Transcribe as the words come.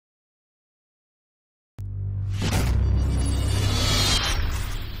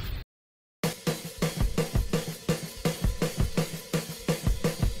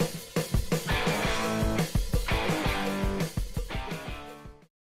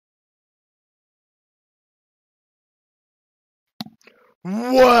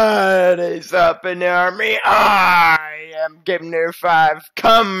What is up in the army? I am Gamer5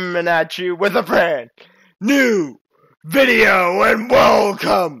 coming at you with a brand new video, and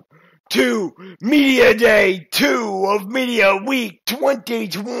welcome to Media Day 2 of Media Week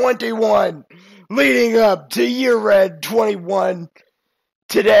 2021, leading up to year-end 21.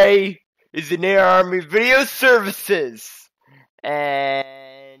 Today is the Air Army Video Services,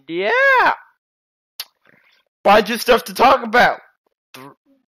 and yeah, bunch of stuff to talk about.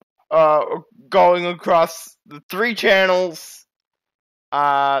 Going across the 3 channels,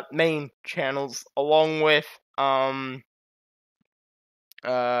 main channels, along with, the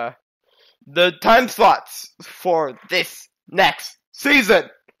time slots for this next season.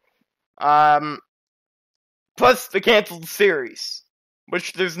 Plus the canceled series,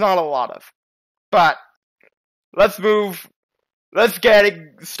 which there's not a lot of. But, let's get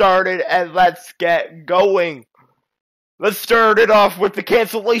it started, and let's get going. Let's start it off with the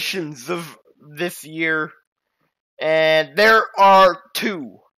cancellations of this year, and there are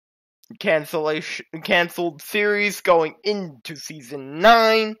 2 canceled series going into season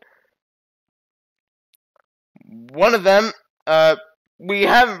 9. One of them, we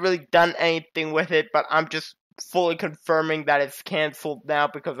haven't really done anything with it, but I'm just fully confirming that it's canceled now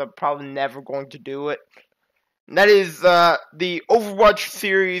because I'm probably never going to do it. And that is the Overwatch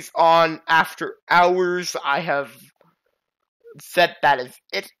series on After Hours. I have said that is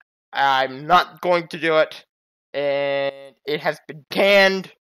it. I'm not going to do it, and it has been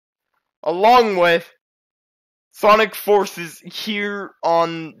canned, along with Sonic Forces here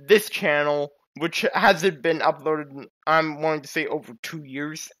on this channel, which hasn't been uploaded in, I'm wanting to say, over 2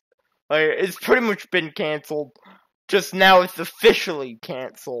 years. Like, it's pretty much been cancelled. Just now it's officially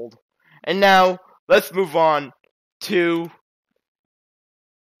cancelled. And now, let's move on to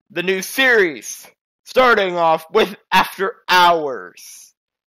the new series. Starting off with After Hours,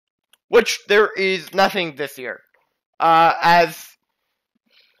 which there is nothing this year, as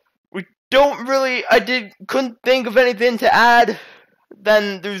we don't really, couldn't think of anything to add.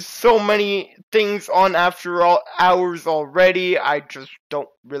 Then there's so many things on After Hours already, I just don't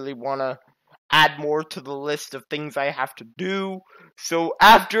really want to add more to the list of things I have to do. So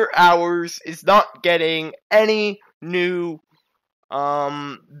After Hours is not getting any new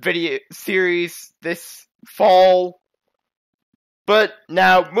video series this fall. But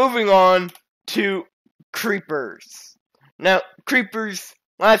now, moving on to Creepers. Now, Creepers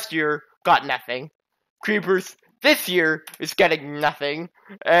last year got nothing. Creepers this year is getting nothing.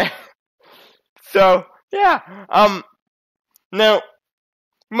 So, yeah. Now,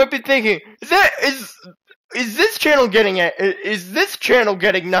 you might be thinking, is this channel getting it? Is this channel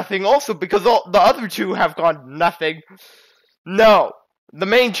getting nothing also, because all the other 2 have gone nothing? No, the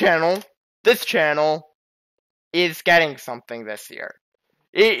main channel, this channel, is getting something this year.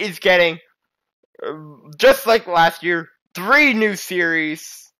 It is getting, just like last year, 3 new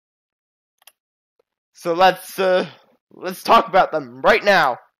series. So let's talk about them right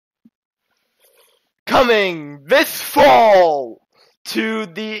now. Coming this fall to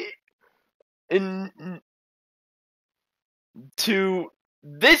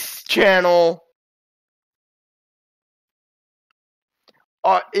this channel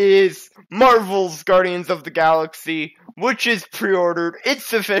is Marvel's Guardians of the Galaxy, which is pre-ordered.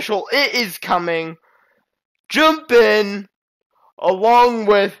 It's official. It is coming. Jump in, along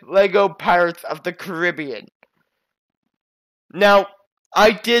with Lego Pirates of the Caribbean. Now,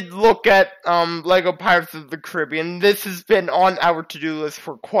 I did look at Lego Pirates of the Caribbean. This has been on our to-do list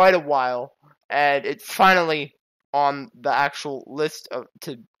for quite a while, and it's finally on the actual list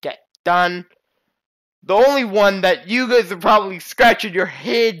to get done. The only one that you guys are probably scratching your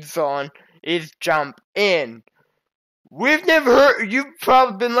heads on is Jump In. We've never heard, you're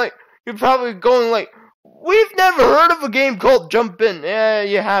probably going like, we've never heard of a game called Jump In. Yeah,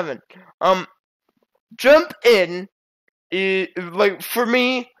 you haven't. Jump In is, like, for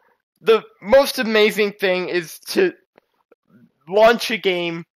me, the most amazing thing is to launch a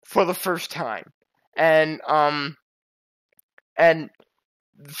game for the first time. And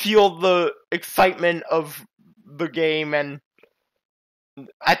feel the excitement of the game, and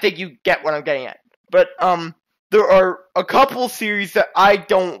I think you get what I'm getting at. But, there are a couple series that I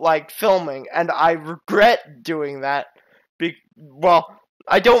don't like filming, and I regret doing that. Well,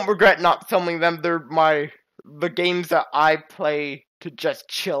 I don't regret not filming them. They're the games that I play to just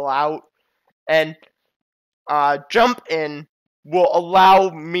chill out. And, Jump In will allow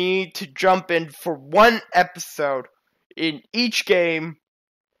me to jump in for 1 episode in each game,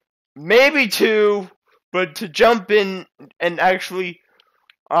 maybe 2, but to jump in and actually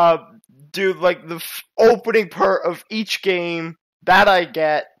do like the opening part of each game that I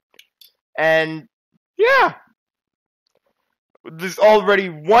get. And yeah, there's already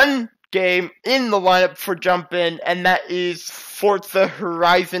one game in the lineup for Jump In, and that is Forza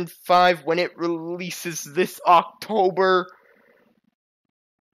Horizon 5 when it releases this October.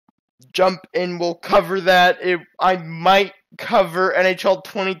 Jump In will cover that. I might cover NHL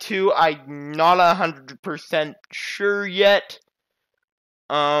 22. I'm not 100% sure yet.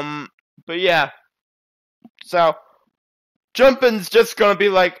 But yeah. So, Jump In's just gonna be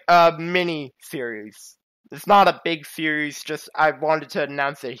like a mini series. It's not a big series, just I wanted to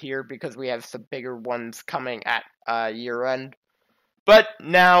announce it here because we have some bigger ones coming at year end. But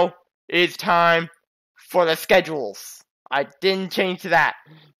now it's time for the schedules. I didn't change that.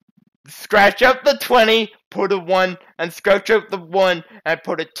 Scratch out the 20, put a 1, and scratch out the 1 and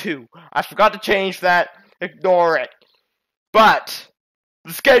put a 2. I forgot to change that, ignore it. But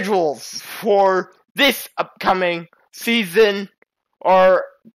the schedules for this upcoming season are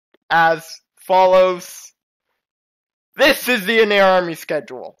as follows. This is the Inator Army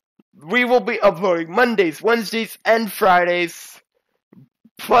schedule. We will be uploading Mondays, Wednesdays, and Fridays,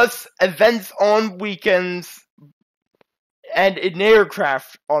 plus events on weekends, and in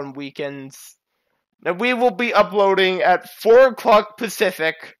aircraft on weekends. Now we will be uploading at 4 o'clock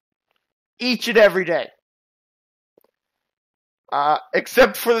Pacific each and every day.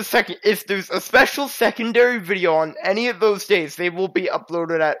 Except for the second, if there's a special secondary video on any of those days, they will be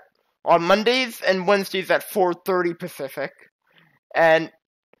uploaded on Mondays and Wednesdays at 4:30 Pacific, and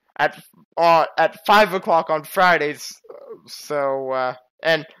at 5 o'clock on Fridays.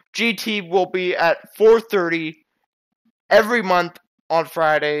 And GT will be at 4:30 every month on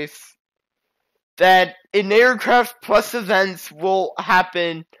Fridays. Then in aircraft plus events will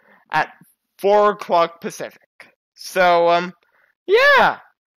happen at 4 o'clock Pacific. So yeah,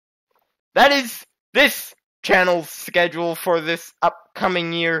 that is this channel's schedule for this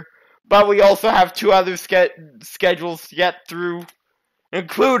upcoming year. But we also have 2 other schedules to get through,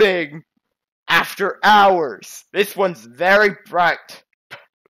 including After Hours. This one's very bright.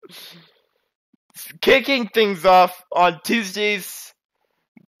 Kicking things off on Tuesdays.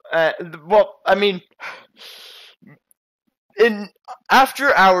 In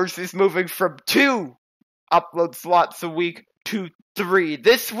After Hours is moving from 2 upload slots a week to 3.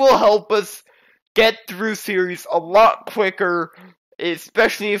 This will help us get through series a lot quicker,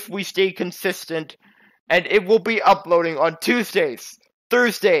 especially if we stay consistent, and it will be uploading on Tuesdays,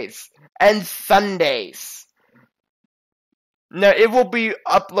 Thursdays, and Sundays. Now, it will be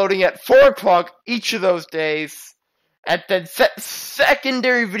uploading at 4 o'clock each of those days, and then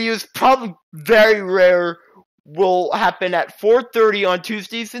secondary videos, probably very rare, will happen at 4:30 on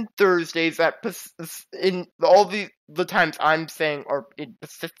Tuesdays and Thursdays in all the times I'm saying are in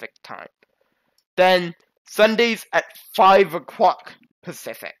Pacific time. Then Sundays at 5 o'clock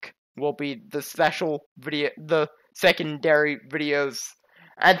Pacific will be the special video, the secondary videos.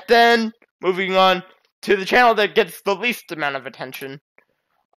 And then moving on to the channel that gets the least amount of attention,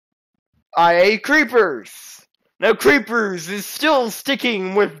 IA Creepers. Now Creepers is still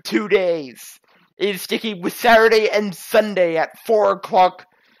sticking with 2 days. It is sticking with Saturday and Sunday at 4 o'clock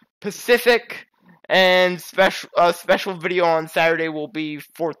Pacific, and special video on Saturday will be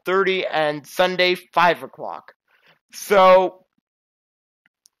 4:30 and Sunday 5 o'clock. So,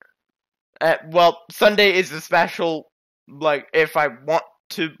 Sunday is a special, like, if I want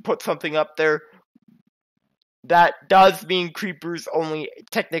to put something up there. That does mean Creepers only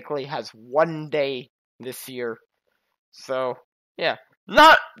technically has 1 day this year. So, yeah.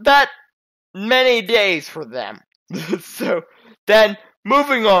 Not that many days for them. So, then,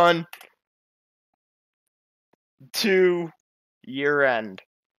 moving on to year end.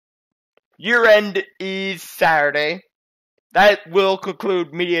 Year end is Saturday. That will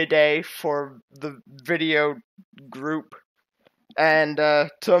conclude Media Day for the video group. And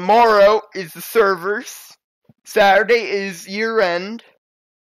tomorrow is the servers. Saturday is year end.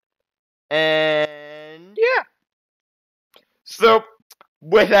 And yeah. So,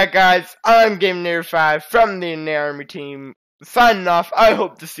 with that, guys, I'm GameNator5 from the Inator Army team, signing off. I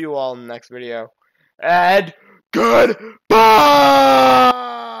hope to see you all in the next video. And goodbye!